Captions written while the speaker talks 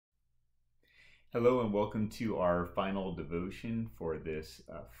Hello and welcome to our final devotion for this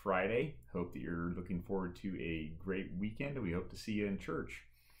Friday. Hope that you're looking forward to a great weekend. We hope to see you in church.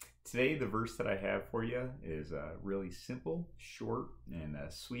 Today, the verse that I have for you is really simple, short, and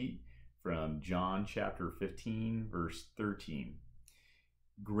sweet from John chapter 15, verse 13.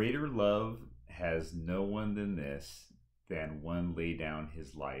 Greater love has no one than this, than one lay down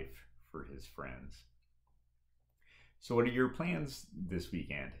his life for his friends. So what are your plans this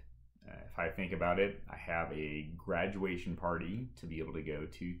weekend? If I think about it, I have a graduation party to be able to go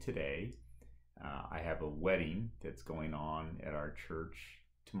to today. I have a wedding that's going on at our church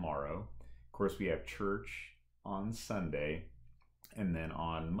tomorrow. Of course, we have church on Sunday. And then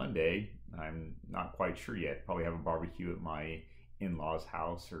on Monday, I'm not quite sure yet, probably have a barbecue at my in-laws'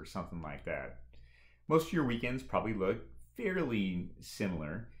 house or something like that. Most of your weekends probably look fairly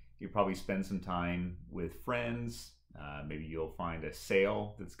similar. You probably spend some time with friends. Maybe you'll find a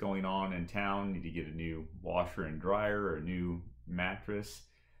sale that's going on in town. Need to get a new washer and dryer or a new mattress.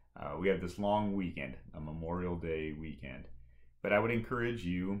 We have this long weekend, a Memorial Day weekend. But I would encourage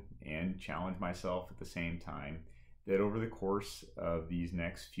you and challenge myself at the same time that over the course of these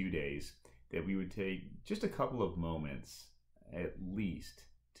next few days that we would take just a couple of moments at least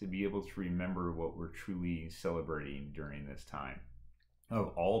to be able to remember what we're truly celebrating during this time. Of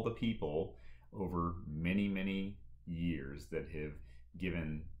all the people over many years that have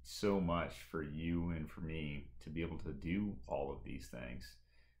given so much for you and for me to be able to do all of these things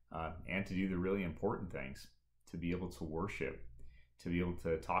and to do the really important things, to be able to worship, to be able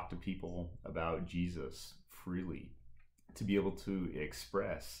to talk to people about Jesus freely, to be able to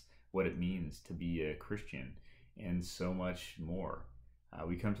express what it means to be a Christian, and so much more.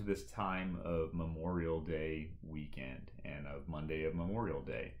 We come to this time of Memorial Day weekend and of Monday of Memorial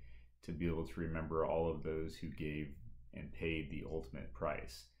Day to be able to remember all of those who gave and paid the ultimate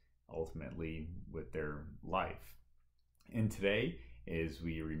price, ultimately with their life. And today, as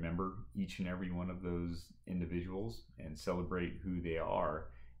we remember each and every one of those individuals and celebrate who they are,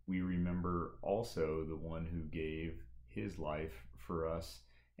 we remember also the one who gave his life for us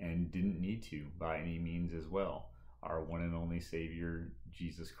and didn't need to by any means as well, our one and only Savior,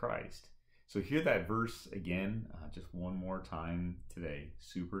 Jesus Christ. So hear that verse again, just one more time today.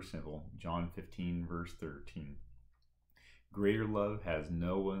 Super simple. John 15, verse 13. Greater love has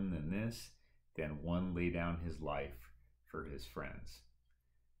no one than this, than one lay down his life for his friends.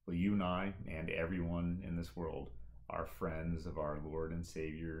 Well, you and I and everyone in this world are friends of our Lord and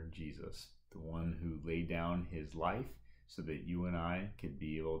Savior, Jesus, the one who laid down his life so that you and I could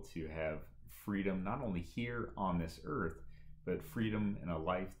be able to have freedom, not only here on this earth, but freedom in a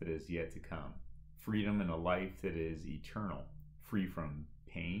life that is yet to come. Freedom in a life that is eternal, free from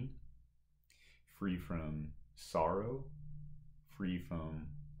pain, free from sorrow, free from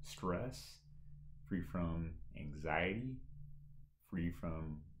stress, free from anxiety, free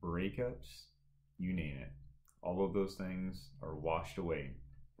from breakups, you name it. All of those things are washed away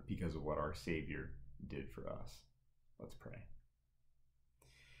because of what our Savior did for us. Let's pray.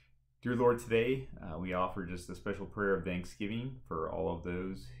 Dear Lord, today we offer just a special prayer of thanksgiving for all of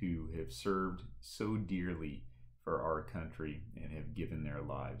those who have served so dearly for our country and have given their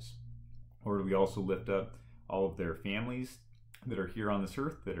lives. Lord, we also lift up all of their families that are here on this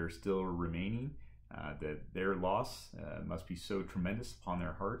earth that are still remaining, that their loss must be so tremendous upon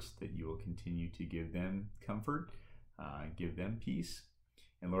their hearts that you will continue to give them comfort, give them peace.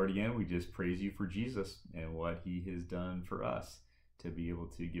 And Lord, again, we just praise you for Jesus and what he has done for us to be able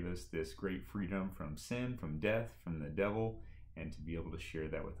to give us this great freedom from sin, from death, from the devil, and to be able to share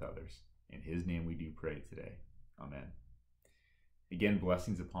that with others. In his name we do pray today. Amen. Again,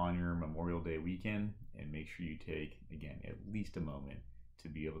 blessings upon your Memorial Day weekend, and make sure you take, again, at least a moment to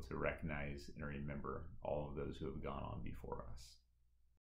be able to recognize and remember all of those who have gone on before us.